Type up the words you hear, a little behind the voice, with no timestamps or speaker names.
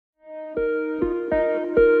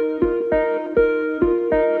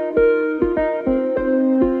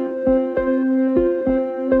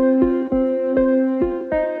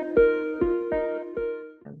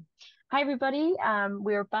everybody.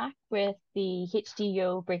 We're back with the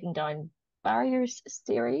HDYO Breaking Down Barriers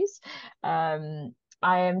series. I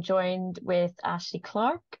am joined with Ashley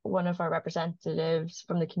Clarke, one of our representatives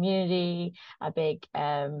from the community, a big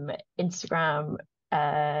Instagram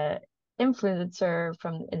influencer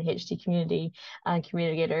from in the HD community and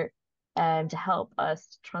communicator, to help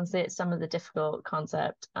us translate some of the difficult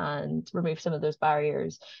concept and remove some of those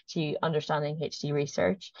barriers to understanding HD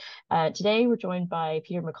research. Today, we're joined by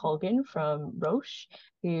Peter McColgan from Roche,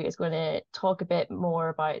 who is going to talk a bit more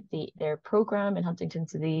about their program in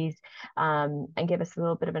Huntington's disease, and give us a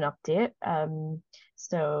little bit of an update.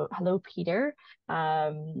 So, hello, Peter.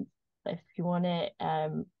 If you want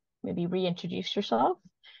to maybe reintroduce yourself.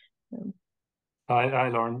 Hi,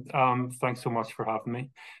 Lauren. Thanks so much for having me.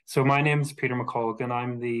 So my name is Peter McColgan.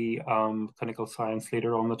 I'm the clinical science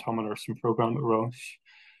leader on the nursing program at Roche.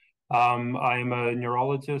 I'm a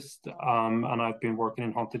neurologist, and I've been working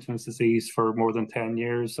in Huntington's disease for more than 10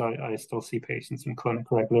 years. I still see patients in clinic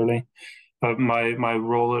regularly. But my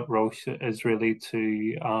role at Roche is really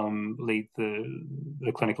to lead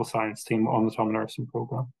the clinical science team on the nursing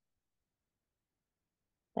program.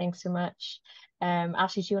 Thanks so much.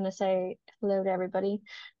 Ashley, do you want to say hello to everybody?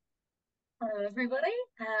 Hello, everybody.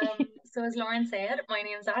 So as Lauren said, my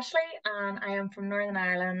name is Ashley and I am from Northern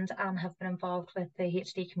Ireland and have been involved with the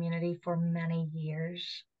HD community for many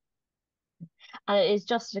years. And it is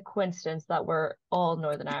just a coincidence that we're all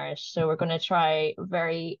Northern Irish. So we're going to try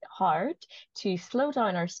very hard to slow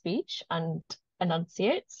down our speech and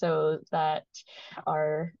enunciate so that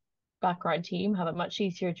our background team have a much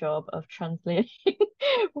easier job of translating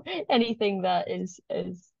anything that is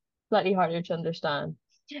slightly harder to understand.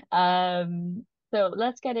 So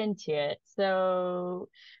let's get into it. So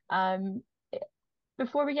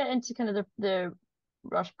before we get into kind of the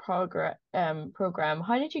Roche program,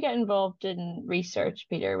 how did you get involved in research,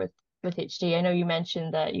 Peter, with HD? I know you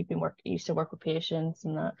mentioned that you used to work with patients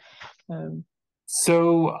and that.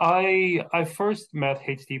 So I first met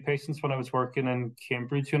HD patients when I was working in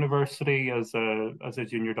Cambridge University as a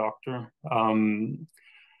junior doctor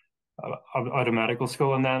out of medical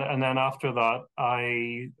school, and then after that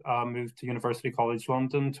I moved to University College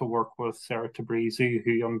London to work with Sarah Tabrizi,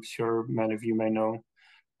 who I'm sure many of you may know,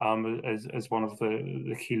 as one of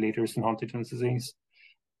the key leaders in Huntington's disease.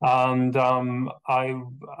 And I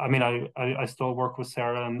still work with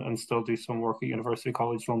Sarah and still do some work at University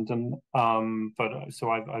College London. But so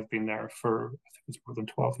I've been there for, I think it's more than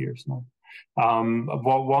 12 years now.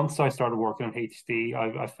 Once I started working in HD,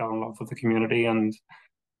 I fell in love with the community, and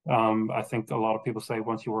I think a lot of people say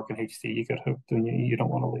once you work in HD, you get hooked and you don't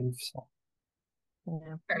want to leave. So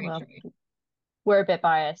yeah, well, we're a bit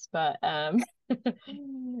biased, but I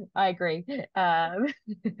agree.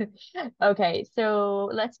 Okay, so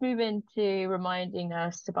let's move into reminding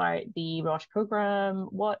us about the Roche program.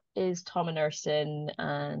 What is tominersen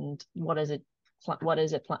and what is it? What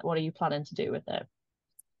are you planning to do with it?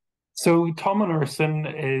 So tominersen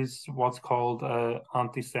is what's called an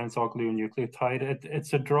antisense oligonucleotide.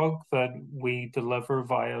 It's a drug that we deliver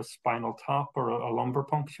via spinal tap or a lumbar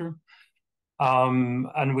puncture.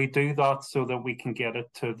 And we do that so that we can get it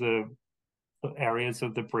to the areas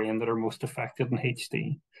of the brain that are most affected in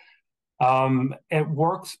HD. It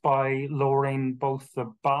works by lowering both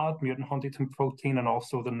the bad mutant huntingtin protein and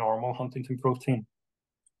also the normal huntingtin protein.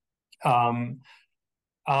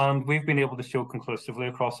 And we've been able to show conclusively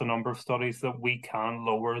across a number of studies that we can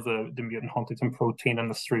lower the mutant huntingtin protein in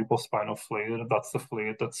the cerebral spinal fluid. That's the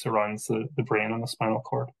fluid that surrounds the brain and the spinal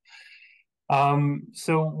cord.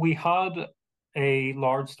 So we had a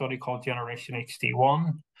large study called Generation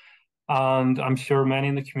HD1, and I'm sure many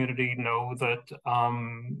in the community know that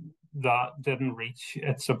that didn't reach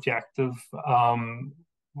its objective.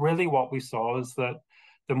 Really what we saw is that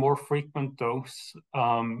the more frequent dose,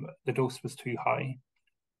 the dose was too high.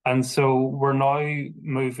 And so we're now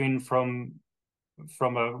moving from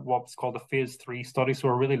what's called a phase 3 study, so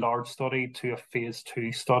a really large study, to a phase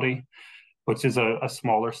 2 study, which is a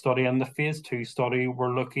smaller study. And the phase 2 study,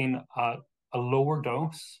 we're looking at a lower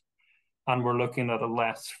dose, and we're looking at a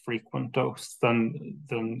less frequent dose than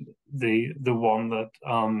the one that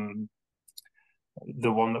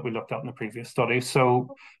we looked at in the previous study.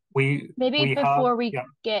 So before we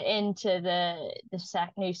get into the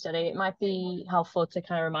new study, it might be helpful to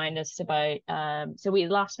kind of remind us about so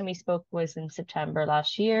last time we spoke was in September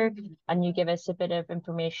last year, and you give us a bit of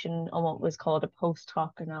information on what was called a post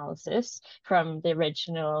hoc analysis from the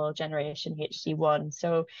original Generation HD1.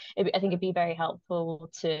 So I think it'd be very helpful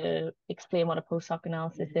to explain what a post hoc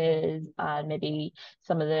analysis is and maybe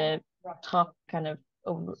some of the top kind of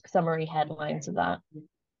summary headlines of that.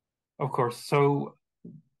 Of course. So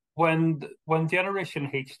when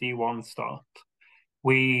Generation HD1 stopped,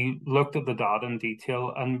 we looked at the data in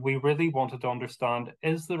detail, and we really wanted to understand,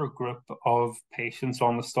 is there a group of patients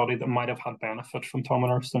on the study that might have had benefit from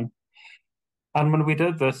tominersen? And when we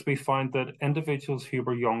did this, we found that individuals who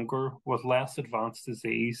were younger with less advanced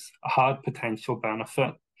disease had potential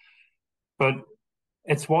benefit. But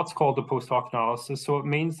it's what's called a post hoc analysis. So it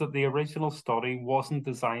means that the original study wasn't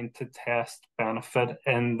designed to test benefit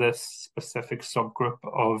in this specific subgroup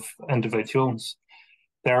of individuals.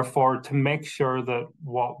 Therefore, to make sure that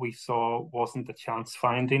what we saw wasn't a chance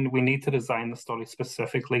finding, we need to design the study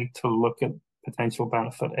specifically to look at potential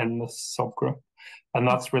benefit in this subgroup. And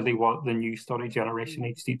that's really what the new study, Generation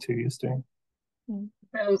HD2, is doing.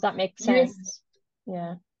 Does that make sense?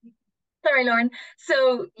 Yeah. Sorry, Lauren.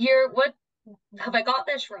 So have I got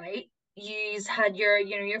this right? You had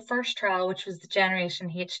your first trial, which was the Generation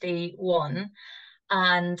HD1,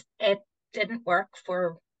 and it didn't work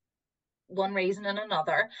for one reason and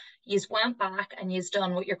another. You went back and you've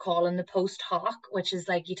done what you're calling the post hoc, which is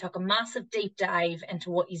like you took a massive deep dive into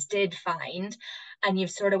what you did find, and you've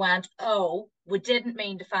sort of went, oh, we didn't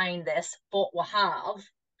mean to find this, but we have.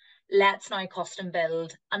 Let's now custom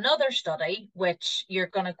build another study, which you're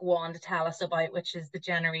going to go on to tell us about, which is the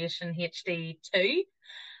Generation HD2.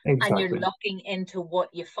 Exactly. And you're looking into what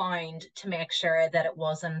you found to make sure that it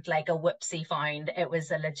wasn't like a whoopsie find. It was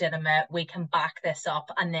a legitimate, we can back this up,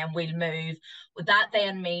 and then we'll move. Would that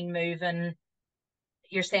then mean moving?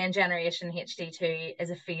 You're saying Generation HD2 is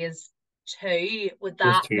a phase 2. Would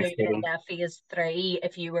that move into a phase 3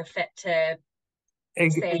 if you were fit to say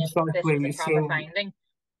this is a proper finding?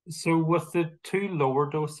 So with the 2 lower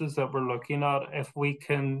doses that we're looking at, if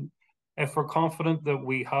we're confident that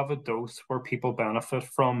we have a dose where people benefit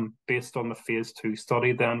from based on the phase 2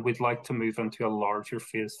 study, then we'd like to move into a larger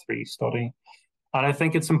phase 3 study. And I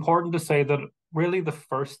think it's important to say that really the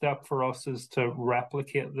first step for us is to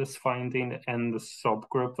replicate this finding in the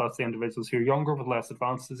subgroup. That's the individuals who are younger with less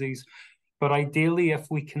advanced disease. But ideally, if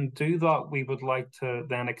we can do that, we would like to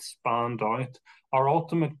then expand out. Our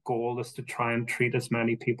ultimate goal is to try and treat as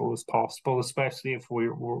many people as possible, especially if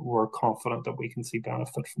we're confident that we can see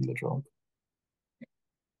benefit from the drug.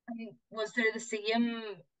 Was there the same,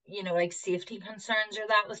 like safety concerns or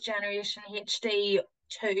that with Generation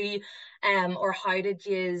HD2, or how did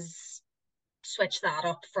you switch that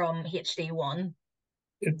up from HD1?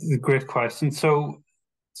 It's a great question. So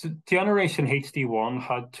Generation HD1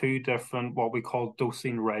 had 2 different, what we call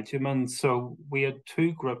dosing regimens. So we had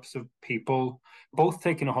 2 groups of people, both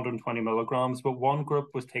taking 120 milligrams, but one group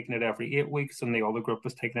was taking it every 8 weeks and the other group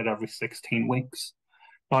was taking it every 16 weeks.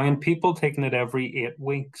 Now, in people taking it every 8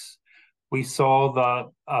 weeks, we saw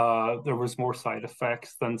that there was more side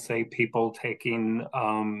effects than, say, people taking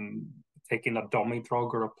a dummy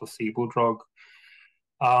drug or a placebo drug.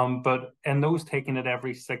 But in those taking it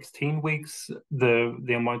every 16 weeks,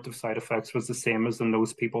 the amount of side effects was the same as in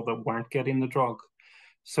those people that weren't getting the drug.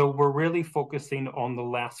 So we're really focusing on the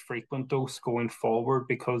less frequent dose going forward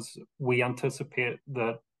because we anticipate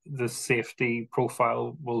that the safety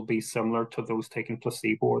profile will be similar to those taking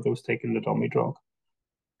placebo or those taking the dummy drug.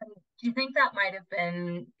 Do you think that might have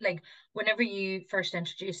been, like, whenever you first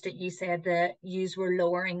introduced it, you said that you were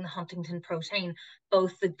lowering the huntingtin protein,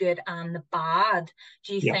 both the good and the bad.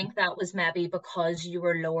 Do you think that was maybe because you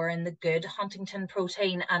were lowering the good huntingtin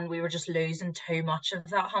protein and we were just losing too much of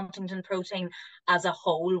that huntingtin protein as a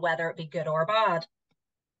whole, whether it be good or bad?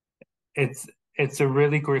 It's a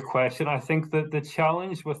really great question. I think that the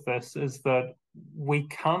challenge with this is that we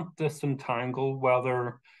can't disentangle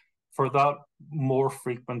whether for that more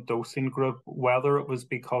frequent dosing group, whether it was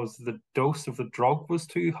because the dose of the drug was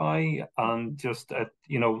too high and just,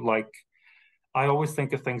 like, I always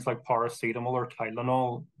think of things like paracetamol or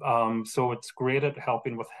Tylenol. So it's great at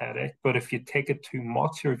helping with headache, but if you take it too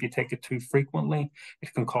much or if you take it too frequently,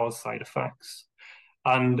 it can cause side effects.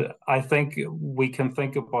 And I think we can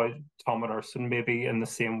think about tominersen maybe in the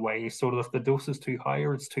same way. So if the dose is too high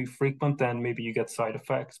or it's too frequent, then maybe you get side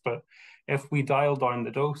effects. But if we dial down the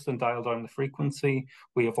dose and dial down the frequency,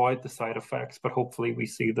 we avoid the side effects, but hopefully we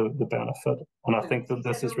see the benefit. And I think that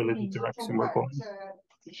this is really the direction we're going.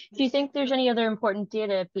 Do you think there's any other important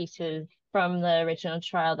data pieces from the original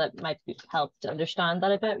trial that might help to understand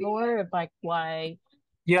that a bit more, of like why?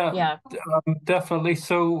 Yeah. Definitely.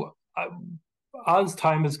 So as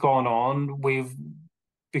time has gone on,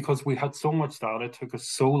 because we had so much data, it took us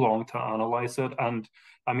so long to analyze it. And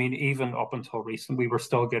I mean, even up until recently, we were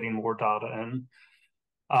still getting more data in.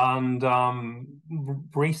 And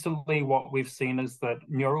recently, what we've seen is that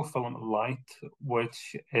neurofilament light,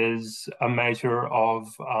 which is a measure of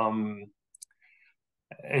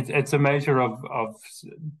It's a measure of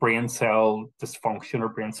brain cell dysfunction or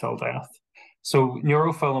brain cell death. So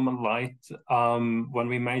neurofilament light, when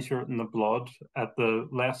we measure it in the blood at the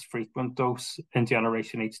less frequent dose in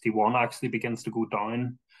generation HD1, actually begins to go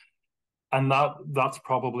down. And that's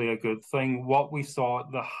probably a good thing. What we saw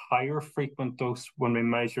at the higher frequent dose when we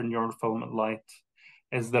measure neurofilament light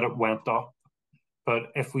is that it went up.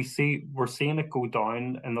 But if we're seeing it go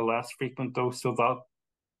down in the less frequent dose, so that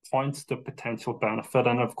points to potential benefit.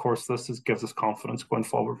 And of course, gives us confidence going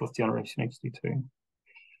forward with generation HD2.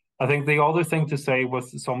 I think the other thing to say with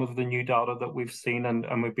some of the new data that we've seen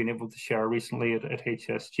and we've been able to share recently at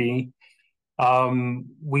HSG,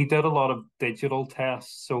 we did a lot of digital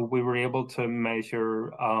tests. So we were able to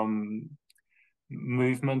measure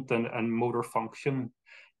movement and motor function.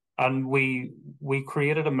 And we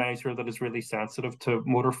created a measure that is really sensitive to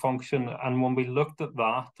motor function. And when we looked at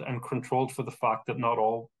that and controlled for the fact that not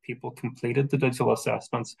all people completed the digital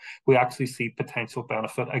assessments, we actually see potential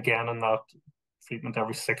benefit again in that treatment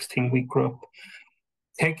every 16-week group.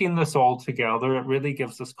 Taking this all together, it really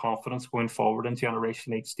gives us confidence going forward in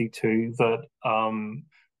generation HD2 that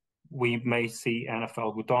we may see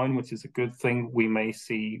NFL go down, which is a good thing. We may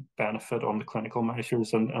see benefit on the clinical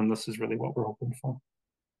measures, and this is really what we're hoping for.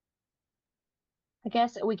 I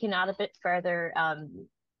guess we can add a bit further,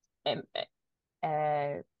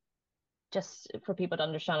 just for people to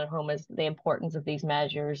understand at home, is the importance of these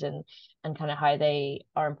measures and kind of how they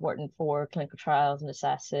are important for clinical trials and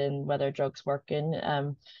assessing whether a drug's working.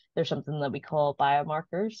 There's something that we call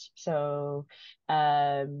biomarkers. So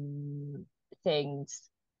things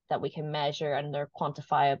that we can measure and they're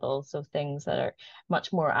quantifiable. So things that are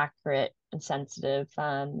much more accurate and sensitive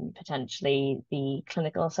than potentially the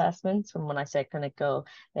clinical assessments. And when I say clinical,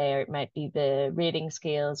 there might be the rating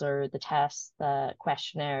scales or the tests, the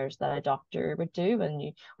questionnaires that a doctor would do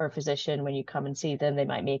or a physician when you come and see them. They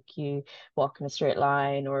might make you walk in a straight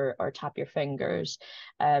line or tap your fingers.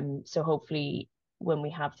 So hopefully when we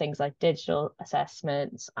have things like digital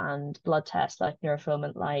assessments and blood tests like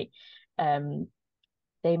neurofilament light,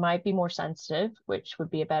 they might be more sensitive, which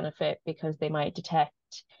would be a benefit because they might detect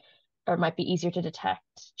or might be easier to detect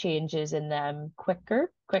changes in them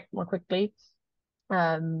more quickly.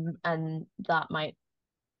 And that might,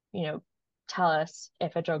 tell us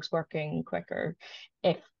if a drug's working quicker.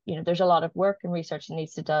 If, there's a lot of work and research that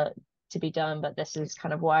needs to be done, but this is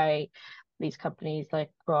kind of why these companies like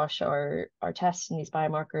Roche are testing these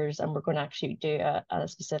biomarkers, and we're going to actually do a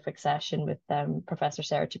specific session with Professor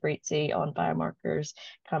Sarah Tabrizi on biomarkers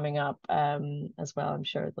coming up as well. I'm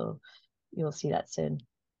sure you'll see that soon.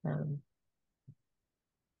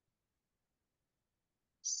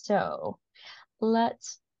 So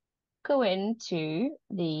let's go into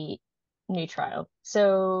the new trial.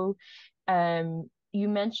 So you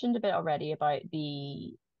mentioned a bit already about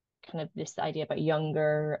the kind of this idea about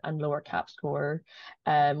younger and lower CAP score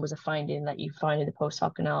was a finding that you found in the post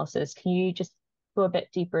hoc analysis. Can you just go a bit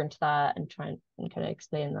deeper into that and try and kind of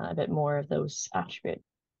explain that a bit more of those attributes?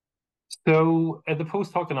 So at the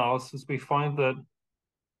post hoc analysis, we find that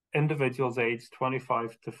individuals aged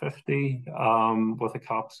 25 to 50 with a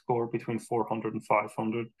CAP score between 400 and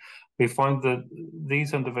 500, we found that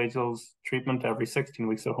these individuals, treatment every 16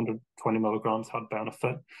 weeks at 120 milligrams had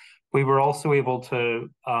benefit. We were also able to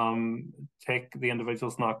take the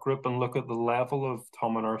individuals in that group and look at the level of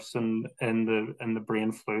tominersen in the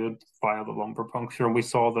brain fluid via the lumbar puncture. And we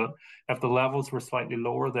saw that if the levels were slightly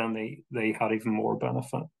lower, then they had even more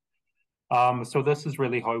benefit. So this is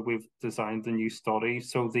really how we've designed the new study.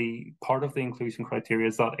 So the part of the inclusion criteria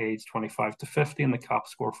is that age 25 to 50 and the CAP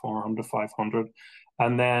score 400 to 500.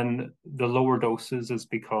 And then the lower doses is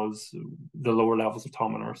because the lower levels of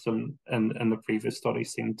tominersen in the previous study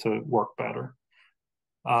seemed to work better.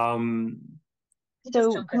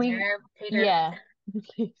 So can we, Peter? Yeah.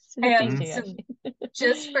 So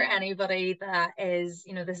just for anybody that is,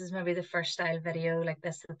 this is maybe the first style video like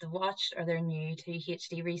this that they've watched, or they're new to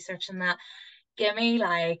HD research and that, give me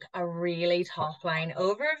like a really top line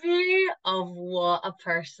overview of what a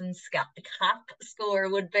person's CAP score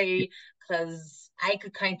would be, because I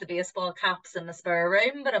could count the baseball caps in the spare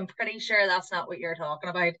room, but I'm pretty sure that's not what you're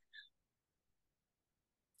talking about.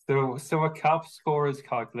 So a CAP score is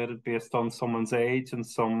calculated based on someone's age and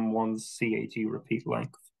someone's CAG repeat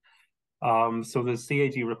length. So the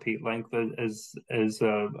CAG repeat length is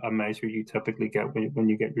a measure you typically get when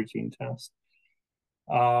you get your gene test.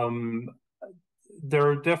 There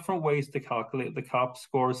are different ways to calculate the CAP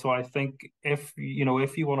score. So I think if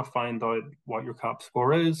you want to find out what your CAP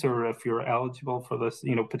score is, or if you're eligible for this,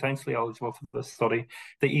 potentially eligible for this study,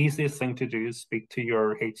 the easiest thing to do is speak to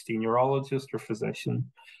your HD neurologist or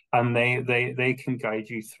physician. and they can guide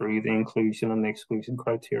you through the inclusion and the exclusion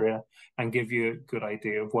criteria and give you a good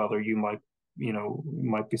idea of whether you might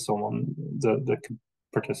be someone that could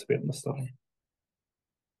participate in the study.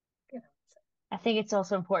 I think it's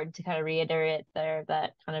also important to kind of reiterate there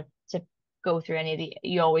that kind of to go through any of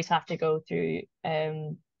you always have to go through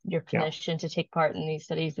your clinician to take part in these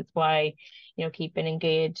studies. It's why, keeping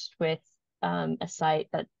engaged with a site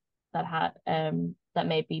that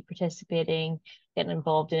may be participating, getting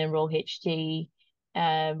involved in Enroll HD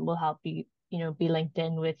will help you, be linked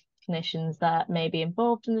in with clinicians that may be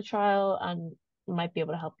involved in the trial and might be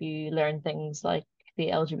able to help you learn things like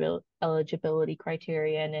the eligibility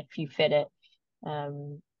criteria and if you fit it. I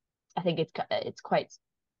think it's quite,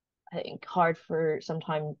 hard for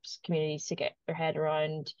sometimes communities to get their head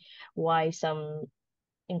around why some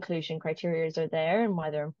inclusion criteria are there and why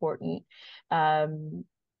they're important.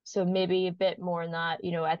 So maybe a bit more on that.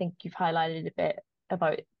 I think you've highlighted a bit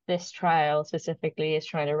about this trial specifically is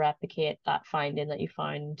trying to replicate that finding that you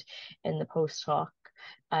found in the post hoc.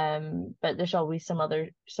 But there's always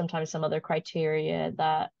sometimes some other criteria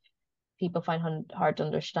that people find hard to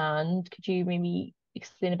understand. Could you maybe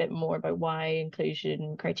explain a bit more about why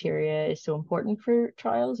inclusion criteria is so important for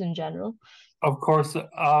trials in general? Of course.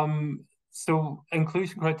 So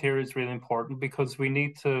inclusion criteria is really important because we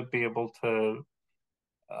need to be able to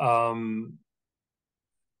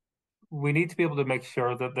make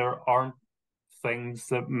sure that there aren't things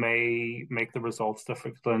that may make the results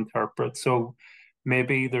difficult to interpret. So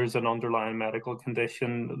maybe there's an underlying medical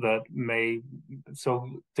condition that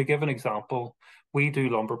so to give an example, we do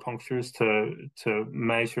lumbar punctures to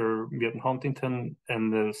measure mutant huntingtin in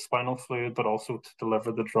the spinal fluid, but also to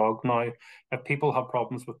deliver the drug. Now, if people have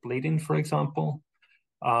problems with bleeding, for example,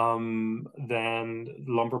 then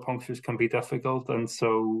lumbar punctures can be difficult. And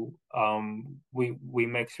so we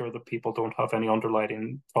make sure that people don't have any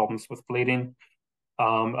underlying problems with bleeding.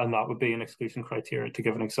 And that would be an exclusion criteria, to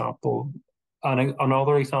give an example. And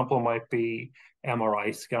another example might be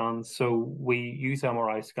MRI scans. So we use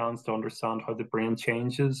MRI scans to understand how the brain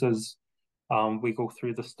changes as we go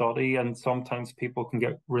through the study. And sometimes people can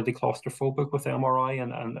get really claustrophobic with MRI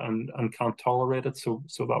and can't tolerate it. So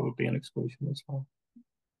that would be an exclusion as well.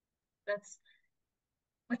 That's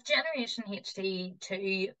with Generation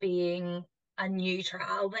HD2 being a new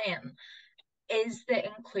trial then. Is the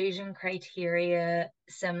inclusion criteria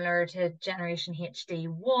similar to Generation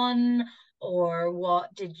HD1, or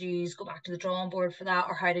what did you go back to the drawing board for that,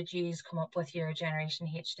 or how did you come up with your Generation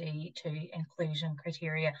HD2 inclusion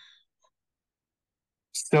criteria?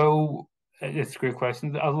 So it's a great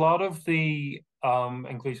question. A lot of the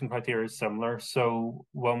inclusion criteria is similar. So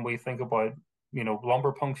when we think about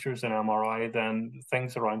lumbar punctures and MRI, then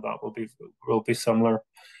things around that will be similar.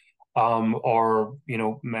 Or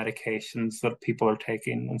medications that people are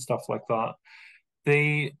taking and stuff like that.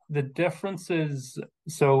 The difference is,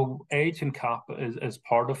 so age and CAP is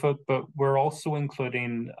part of it, but we're also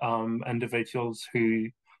including individuals who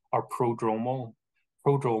are prodromal.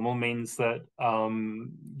 Prodromal means that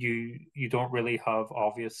you don't really have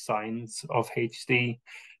obvious signs of HD.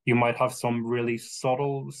 You might have some really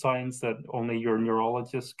subtle signs that only your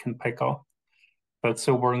neurologist can pick up. But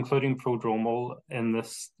so we're including prodromal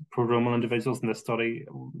individuals in this study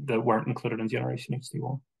that weren't included in Generation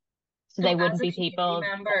HD1. So they wouldn't be people.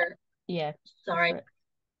 Yeah. Sorry.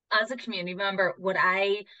 As a community member, would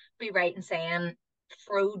I be right in saying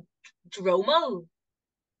prodromal?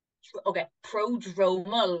 Okay,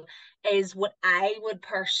 prodromal is what I would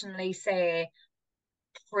personally say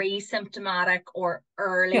pre-symptomatic or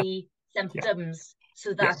early symptoms.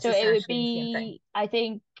 So that's so it would be, I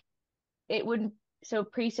think it wouldn't. So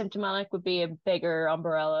pre-symptomatic would be a bigger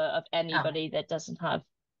umbrella of anybody that doesn't have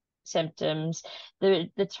symptoms.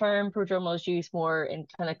 The term prodromal is used more in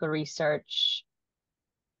clinical research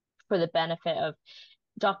for the benefit of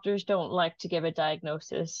doctors don't like to give a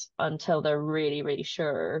diagnosis until they're really, really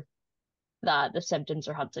sure that the symptoms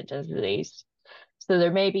are Huntington's disease. So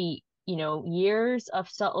there may be, years of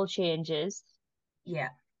subtle changes. Yeah.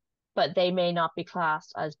 But they may not be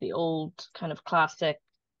classed as the old kind of classic,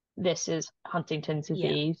 this is Huntington's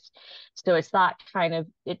disease. So it's that kind of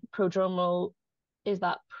prodromal is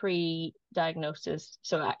that pre-diagnosis.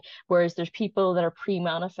 So whereas there's people that are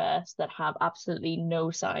pre-manifest that have absolutely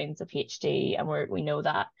no signs of HD, and we know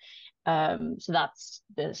that. So that's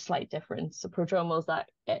the slight difference. So prodromal is that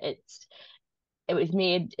it's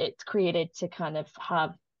created to kind of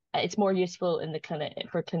have, it's more useful in the clinic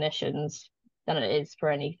for clinicians than it is for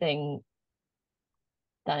anything.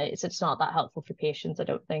 It's not that helpful for patients, I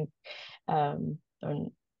don't think. I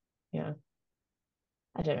don't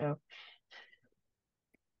know.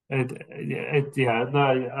 Yeah,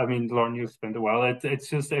 no, I mean, Lauren, you explained it well. It's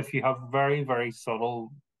just if you have very, very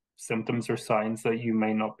subtle symptoms or signs that you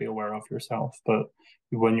may not be aware of yourself, but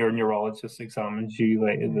when your neurologist examines you,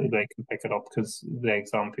 they can pick it up because they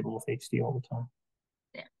examine people with HD all the time.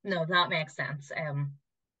 Yeah, no, that makes sense.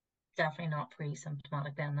 Definitely not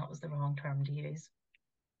pre-symptomatic then. That was the wrong term to use.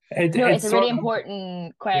 No, it's a really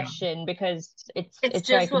important question because it's very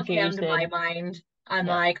just what came to confusing. my mind. I'm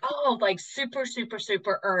like, oh, like super, super,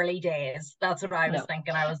 super early days. That's what I was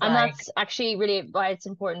thinking. I was And like, that's actually really why it's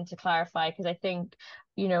important to clarify, because I think,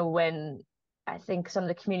 when I think some of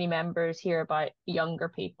the community members hear about younger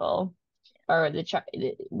people, or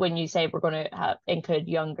when you say we're going to include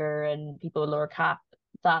younger and people with lower cap,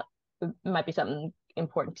 that might be something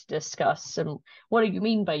important to discuss. And what do you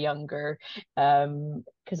mean by younger?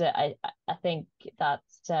 Because I think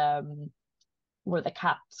that's where the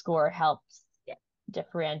cap score helps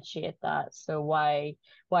differentiate that. So why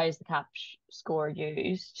is the cap score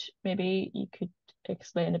used? Maybe you could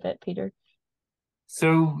explain a bit, Peter.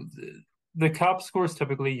 So the cap score is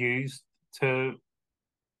typically used to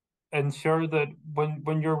ensure that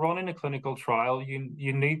when you're running a clinical trial,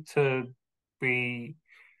 you need to be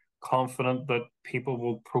confident that people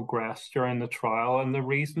will progress during the trial. And the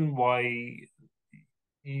reason why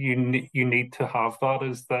you need to have that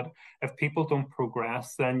is that if people don't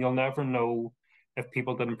progress, then you'll never know if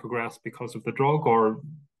people didn't progress because of the drug or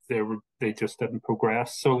they just didn't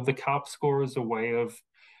progress. So the cap score is a way of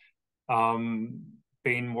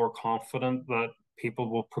being more confident that people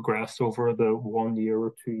will progress over the 1 year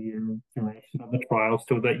or 2 year duration of the trial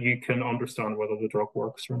so that you can understand whether the drug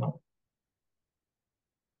works or not.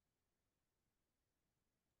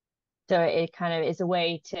 So it kind of is a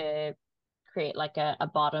way to create like a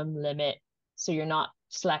bottom limit. So you're not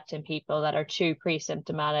selecting people that are too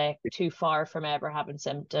pre-symptomatic, too far from ever having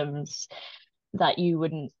symptoms that you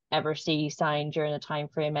wouldn't ever see sign during the time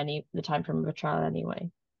frame of a trial anyway.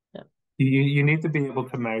 You need to be able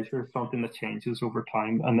to measure something that changes over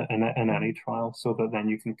time in any trial so that then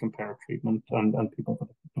you can compare treatment and people that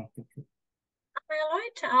don't get treatment. Am I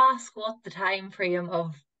allowed to ask what the time frame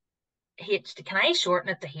of HD? Can I shorten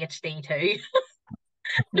it to HD too?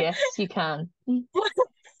 Yes, you can.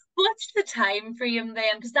 What's the time frame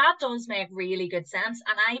then? Because that does make really good sense.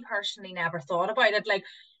 And I personally never thought about it. Like,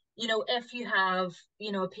 if you have,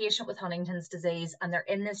 a patient with Huntington's disease and they're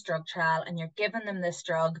in this drug trial and you're giving them this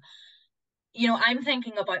drug, I'm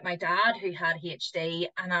thinking about my dad who had HD,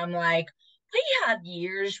 and I'm like, we had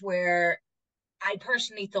years where I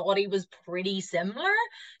personally thought he was pretty similar.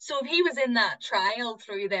 So if he was in that trial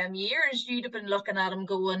through them years, you'd have been looking at him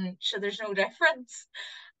going, sure, there's no difference.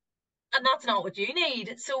 And that's not what you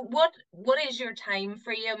need. So what is your time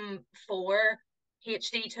frame for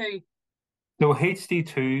HD2? So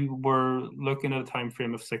HD2, we're looking at a time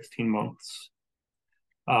frame of 16 months.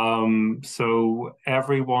 So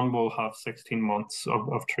everyone will have 16 months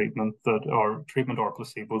of treatment or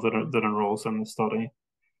placebo that enrolls in the study.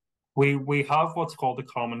 We have what's called a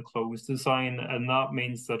common close design, and that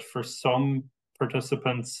means that for some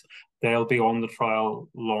participants, they'll be on the trial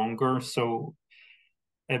longer. So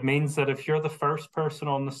it means that if you're the first person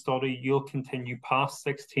on the study, you'll continue past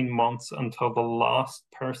 16 months until the last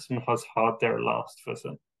person has had their last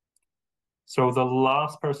visit. So the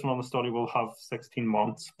last person on the study will have 16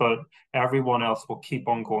 months, but everyone else will keep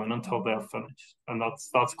on going until they're finished. And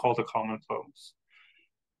that's called a common close.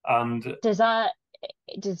 And does that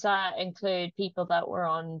include people that were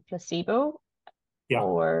on placebo? Yeah.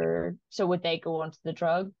 Or so would they go onto the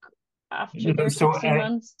drug after their 16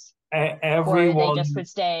 months? Everyone or they just would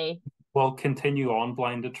stay. Will continue on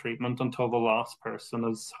blinded treatment until the last person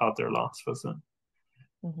has had their last visit.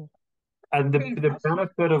 Mm-hmm. And the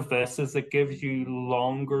benefit of this is it gives you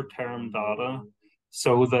longer term data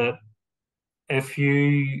so that if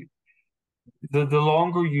you the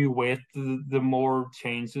longer you wait, the more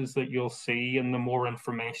changes that you'll see and the more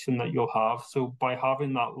information that you'll have. So by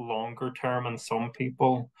having that longer term in some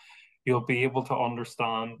people, you'll be able to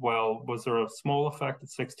understand, well, was there a small effect at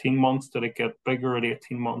 16 months? Did it get bigger at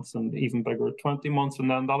 18 months and even bigger at 20 months? And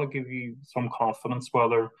then that'll give you some confidence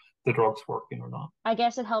whether the drug's working or not. I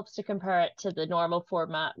guess it helps to compare it to the normal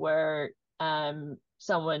format where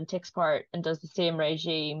someone takes part and does the same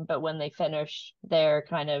regime, but when they finish, they're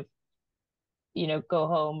kind of, go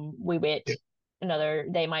home, we wait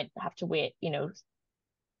they might have to wait,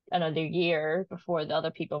 another year before the other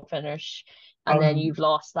people finish. And then you've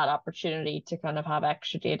lost that opportunity to kind of have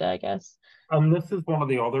extra data, I guess. And this is one of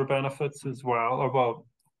the other benefits as well, or well,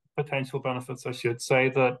 potential benefits, I should say,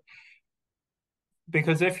 that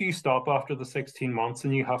because if you stop after the 16 months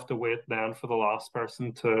and you have to wait then for the last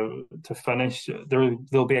person to finish,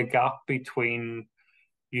 there'll be a gap between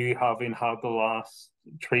you having had the last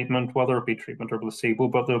treatment, whether it be treatment or placebo,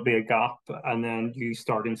 but there'll be a gap, and then you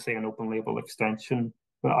starting, say, an open label extension.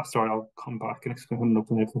 Sorry, I'll come back and explain what an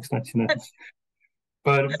open label extension is.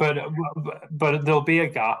 But there'll be a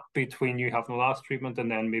gap between you having the last treatment and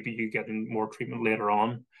then maybe you getting more treatment later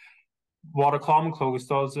on. What a common close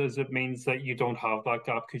does is it means that you don't have that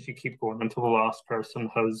gap because you keep going until the last person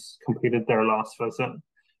has completed their last visit.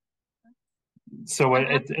 So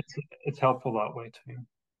it's helpful that way too.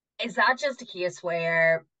 Is that just a case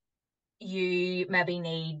where you maybe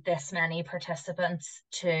need this many participants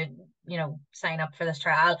to, sign up for this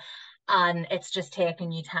trial, and it's just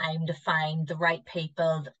taking you time to find the right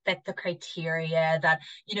people that fit the criteria that,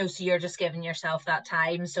 so you're just giving yourself that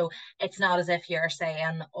time. So it's not as if you're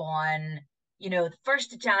saying on, the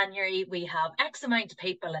 1st of January, we have X amount of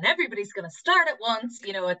people and everybody's going to start at once.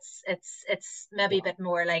 It's maybe a bit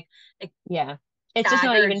more like yeah, it's just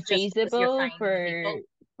not even feasible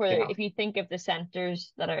Yeah. if you think of the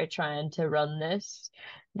centers that are trying to run this,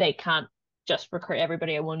 they can't just recruit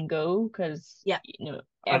everybody at one go because it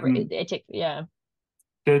takes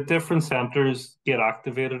the different centers get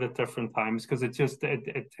activated at different times because it takes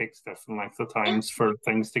different length of times for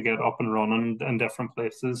things to get up and running in different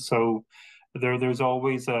places. So there's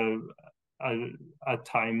always a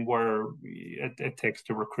time where it takes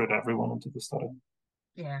to recruit everyone into the study.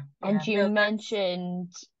 Yeah. And you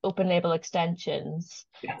mentioned open label extensions.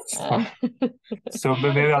 Yes. So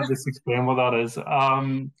maybe I'll just explain what that is.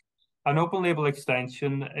 An open label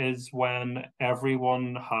extension is when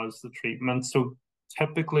everyone has the treatment. So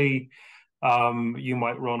typically, you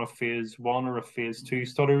might run a phase 1 or a phase 2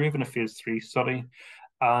 study or even a phase 3 study.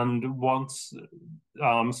 And once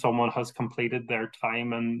someone has completed their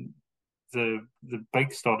time in the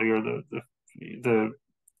big study or the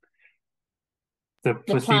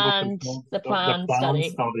planned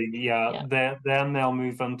study, then they'll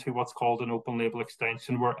move into what's called an open label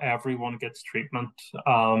extension where everyone gets treatment,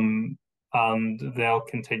 and they'll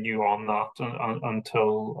continue on that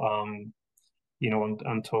until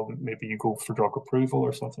until maybe you go for drug approval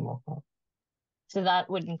or something like that. So that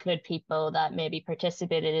would include people that maybe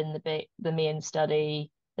participated in the main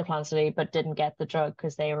study, the planned study, but didn't get the drug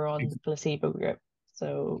because they were on the placebo group.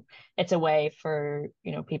 So it's a way for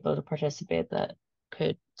people to participate that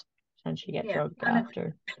could potentially get drugged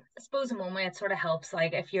after. I suppose in one way it sort of helps,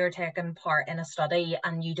 like if you're taking part in a study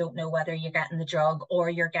and you don't know whether you're getting the drug or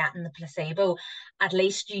you're getting the placebo, at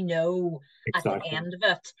least at the end of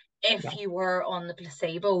it, if you were on the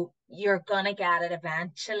placebo, you're gonna get it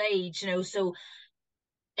eventually, so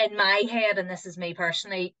in my head, and this is me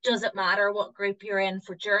personally, does it matter what group you're in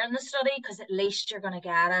for during the study? Because at least you're going to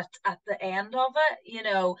get it at the end of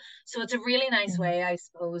it, So it's a really nice way, I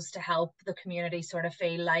suppose, to help the community sort of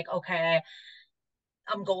feel like, okay,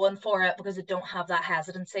 I'm going for it because I don't have that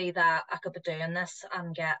hesitancy that I could be doing this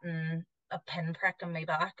and getting a pinprick in my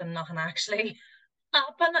back and nothing actually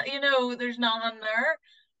happen. There's nothing there.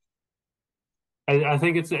 I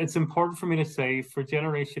think it's important for me to say for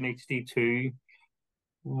Generation HD2,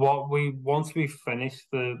 once we finish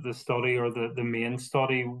the study or the main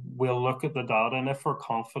study, we'll look at the data, and if we're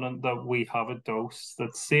confident that we have a dose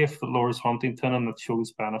that's safe, that lowers Huntington and that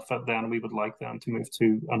shows benefit, then we would like them to move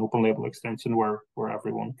to an open label extension where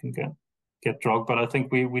everyone can get drug. But I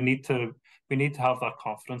think we need to have that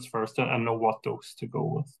confidence first and know what dose to go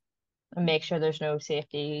with. And make sure there's no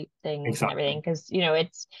safety things and everything, because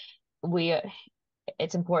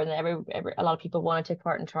it's important that a lot of people want to take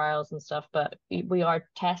part in trials and stuff, but we are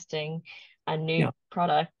testing a new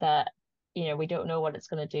product that we don't know what it's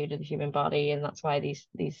going to do to the human body, and that's why these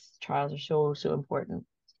trials are so important.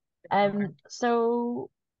 So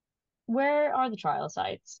where are the trial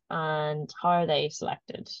sites and how are they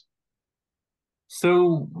selected?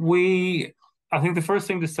 So I think the first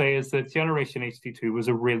thing to say is that Generation HD2 was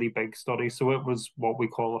a really big study, so it was what we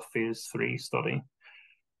call a phase 3 study.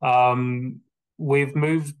 We've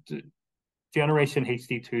moved Generation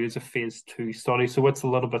HD2 as a phase 2 study, so it's a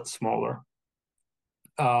little bit smaller.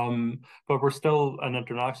 But we're still an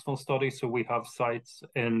international study, so we have sites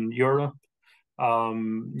in Europe,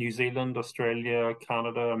 New Zealand, Australia,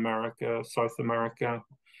 Canada, America, South America.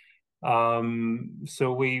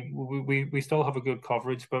 So we still have a good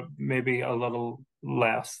coverage, but maybe a little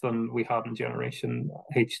less than we had in Generation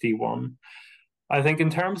HD1. I think in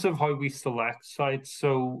terms of how we select sites,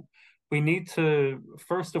 so we need to,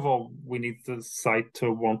 first of all, we need the site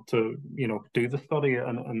to want to, do the study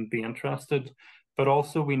and be interested. but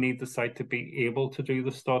also we need the site to be able to do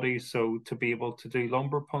the study. So to be able to do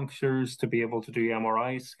lumbar punctures, to be able to do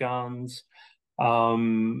MRI scans,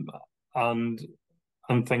 and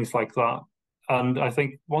things like that. And I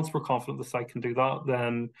think once we're confident the site can do that,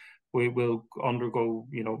 then we will undergo,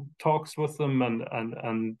 talks with them and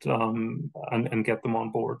get them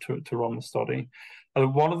on board to run the study.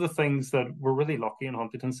 One of the things that we're really lucky in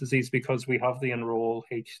Huntington's disease, because we have the Enroll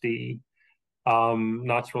HD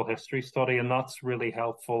natural history study, and that's really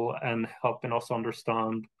helpful in helping us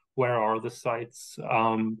understand where are the sites,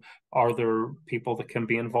 are there people that can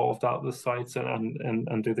be involved at the sites,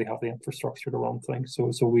 and do they have the infrastructure to run things?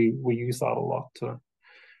 So we use that a lot to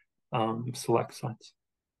select sites.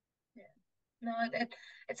 No,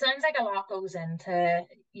 it sounds like a lot goes into,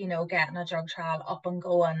 getting a drug trial up and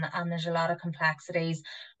going, and there's a lot of complexities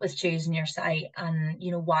with choosing your site and,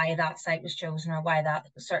 why that site was chosen or why that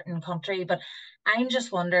certain country. But I'm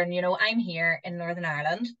just wondering, I'm here in Northern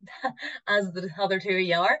Ireland, as the other two of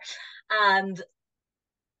you are, and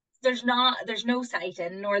there's no site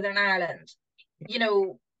in Northern Ireland.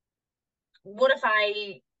 What if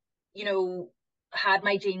I, had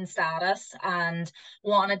my gene status and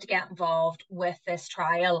wanted to get involved with this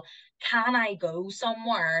trial? Can I go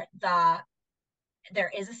somewhere that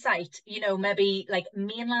there is a site, maybe like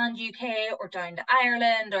mainland UK or down to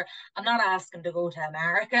Ireland, or I'm not asking to go to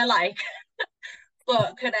America,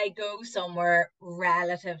 but could I go somewhere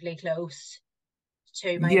relatively close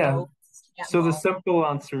to my goal? So the simple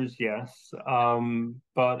answer is yes,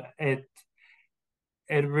 but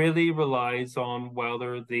it really relies on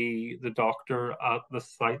whether the doctor at the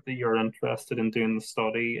site that you're interested in doing the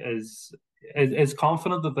study is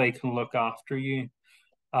confident that they can look after you,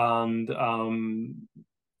 and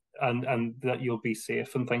that you'll be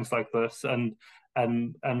safe and things like this, and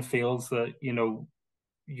feels that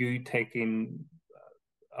you taking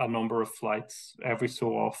a number of flights every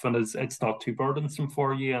so often it's not too burdensome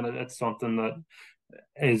for you, and it's something that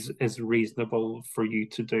is reasonable for you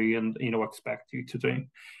to do and expect you to do.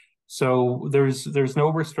 So there's no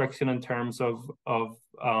restriction in terms of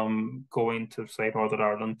going to, say, Northern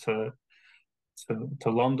Ireland to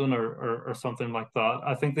London or something like that.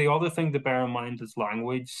 I think the other thing to bear in mind is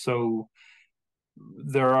language. So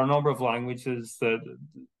there are a number of languages that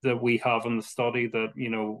we have in the study that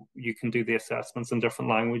you can do the assessments in different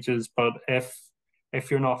languages, but if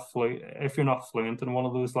you're not fluent in one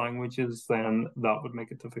of those languages, then that would make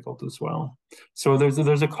it difficult as well. So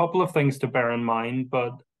there's a couple of things to bear in mind,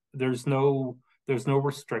 but there's no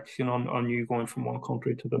restriction on you going from one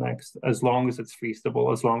country to the next, as long as it's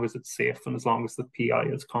feasible, as long as it's safe, and as long as the PI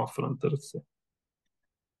is confident that it's safe.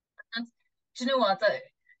 And do you know what?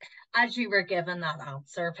 As you were given that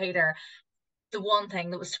answer, Peter, the one thing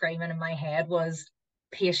that was screaming in my head was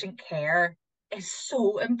patient care is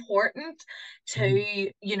so important to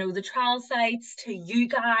the trial sites, to you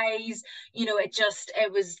guys.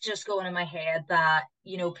 It was just going in my head that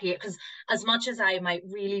because as much as I might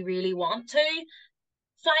really, really want to,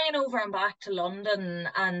 flying over and back to London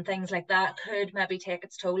and things like that could maybe take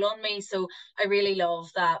its toll on me. So I really love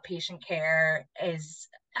that patient care is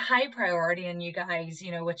a high priority in you guys,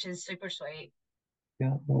 which is super sweet.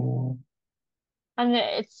 Yeah. And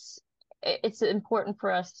it's important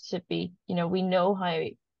for us to be, we know how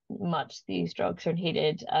much these drugs are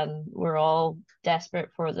needed and we're all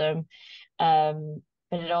desperate for them. But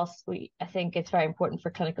I think it's very important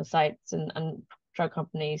for clinical sites and drug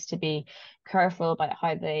companies to be careful about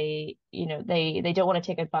how they don't want to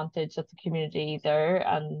take advantage of the community either,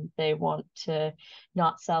 and they want to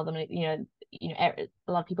not sell them. A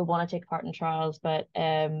lot of people want to take part in trials, but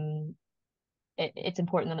it's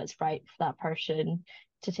important that it's right for that person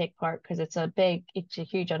to take part, because it's a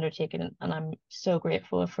huge undertaking, and I'm so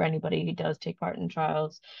grateful for anybody who does take part in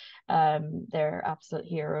trials. They're absolute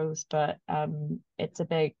heroes, but it's a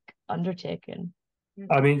big undertaking.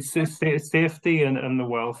 I mean, safety and the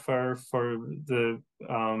welfare for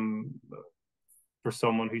for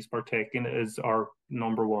someone who's partaking is our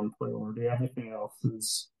number one priority. Anything else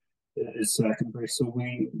is secondary. So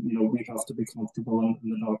we have to be comfortable, and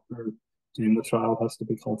the doctor doing the trial has to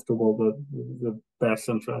be comfortable that the best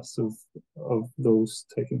interests of those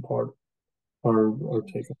taking part are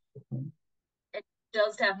taken. It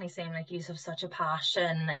does definitely seem like you have such a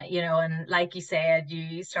passion, and like you said,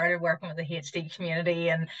 you started working with the HD community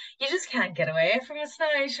and you just can't get away from us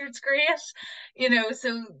now. Sure, it's great.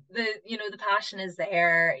 So the passion is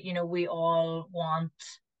there. We all want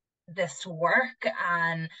this to work,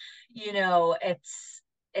 and it's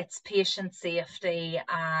it's patient safety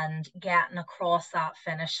and getting across that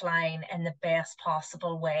finish line in the best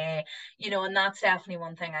possible way, and that's definitely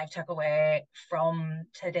one thing I took away from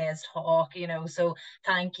today's talk, so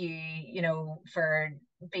thank you, for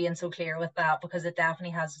being so clear with that, because it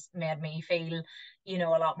definitely has made me feel, a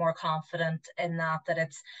lot more confident in that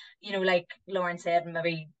it's, like Lauren said,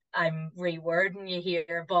 maybe I'm rewording you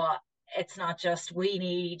here, but it's not just we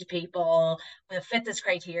need people will fit this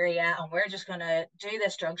criteria and we're just going to do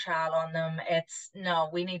this drug trial on them. It's no,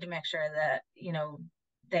 we need to make sure that,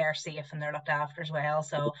 they're safe and they're looked after as well.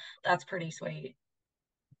 So that's pretty sweet.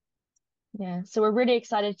 Yeah, so we're really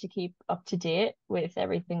excited to keep up to date with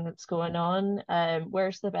everything that's going on.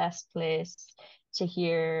 Where's the best place to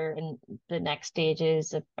hear in the next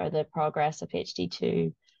stages or the progress of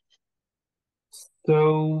HD2?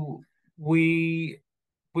 So we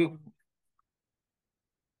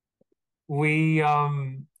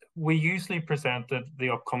usually present at the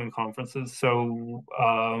upcoming conferences. So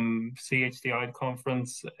CHDI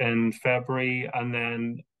conference in February, and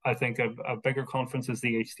then I think a bigger conference is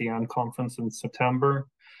the HDN conference in September.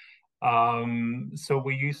 So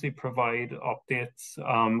we usually provide updates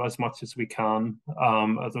as much as we can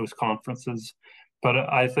at those conferences. But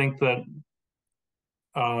I think that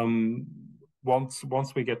once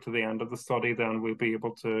we get to the end of the study, then we'll be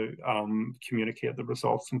able to communicate the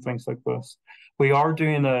results and things like this. We are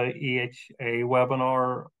doing a EHA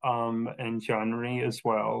webinar in January as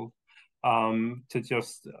well, to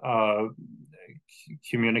just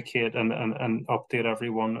communicate and update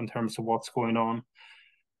everyone in terms of what's going on.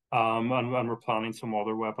 And we're planning some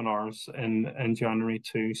other webinars in January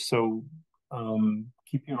too. So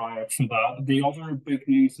keep your eye out for that. The other big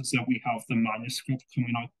news is that we have the manuscript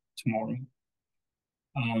coming out tomorrow.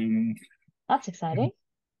 That's exciting.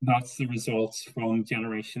 That's the results from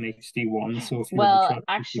Generation HD1. So if you're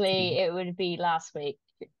actually, it would be last week.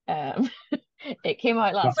 It came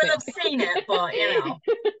out last week. I've seen it, but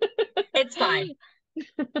it's fine.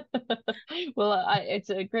 Well, it's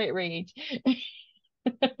a great read.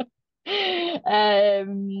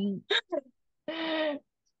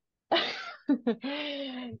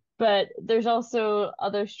 But there's also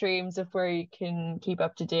other streams of where you can keep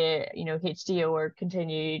up to date. HDYO are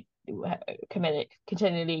continually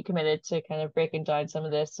committed to kind of breaking down some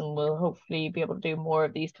of this, and we'll hopefully be able to do more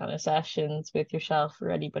of these kind of sessions with yourself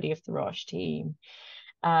or anybody of the Roche team.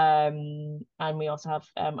 And we also have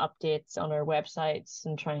updates on our websites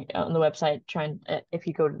and if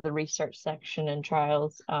you go to the research section and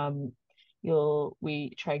trials,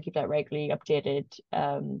 we try and keep that regularly updated.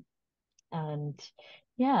 And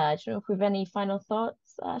yeah, I don't know if we have any final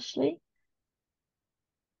thoughts, Ashley.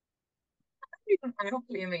 I'm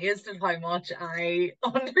incredibly amazed at how much I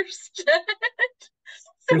understood.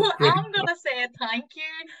 So I'm gonna say thank you,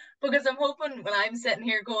 because I'm hoping when I'm sitting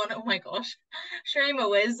here going, oh my gosh, sure I'm a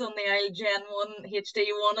whiz on the Gen 1,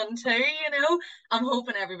 HD1 and 2, I'm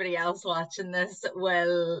hoping everybody else watching this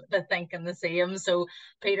will be thinking the same. So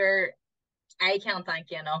Peter, I can't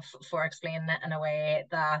thank you enough for explaining it in a way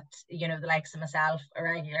that, the likes of myself, a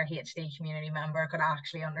regular HD community member, could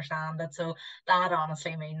actually understand it. So that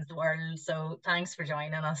honestly means the world. So thanks for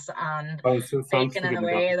joining us and speaking in a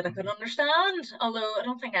way that I could understand. Although I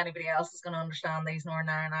don't think anybody else is going to understand these Northern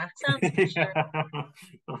Ireland accents. For sure.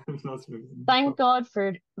 Thank God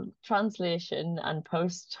for translation and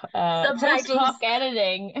post hoc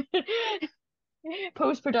editing.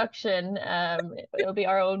 Post-production, it'll be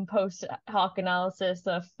our own post-hoc analysis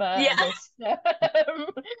of this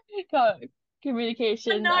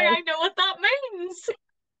communication. And now I know what that means.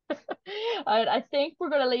 I think we're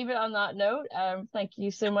going to leave it on that note. Thank you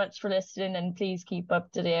so much for listening, and please keep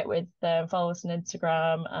up to date with follow us on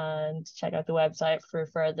Instagram and check out the website for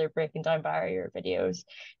further breaking down barrier videos.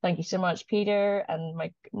 Thank you so much, Peter, and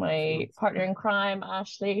my partner in crime,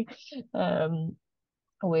 Ashley.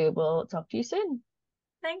 We will talk to you soon.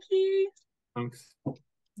 Thank you. Thanks.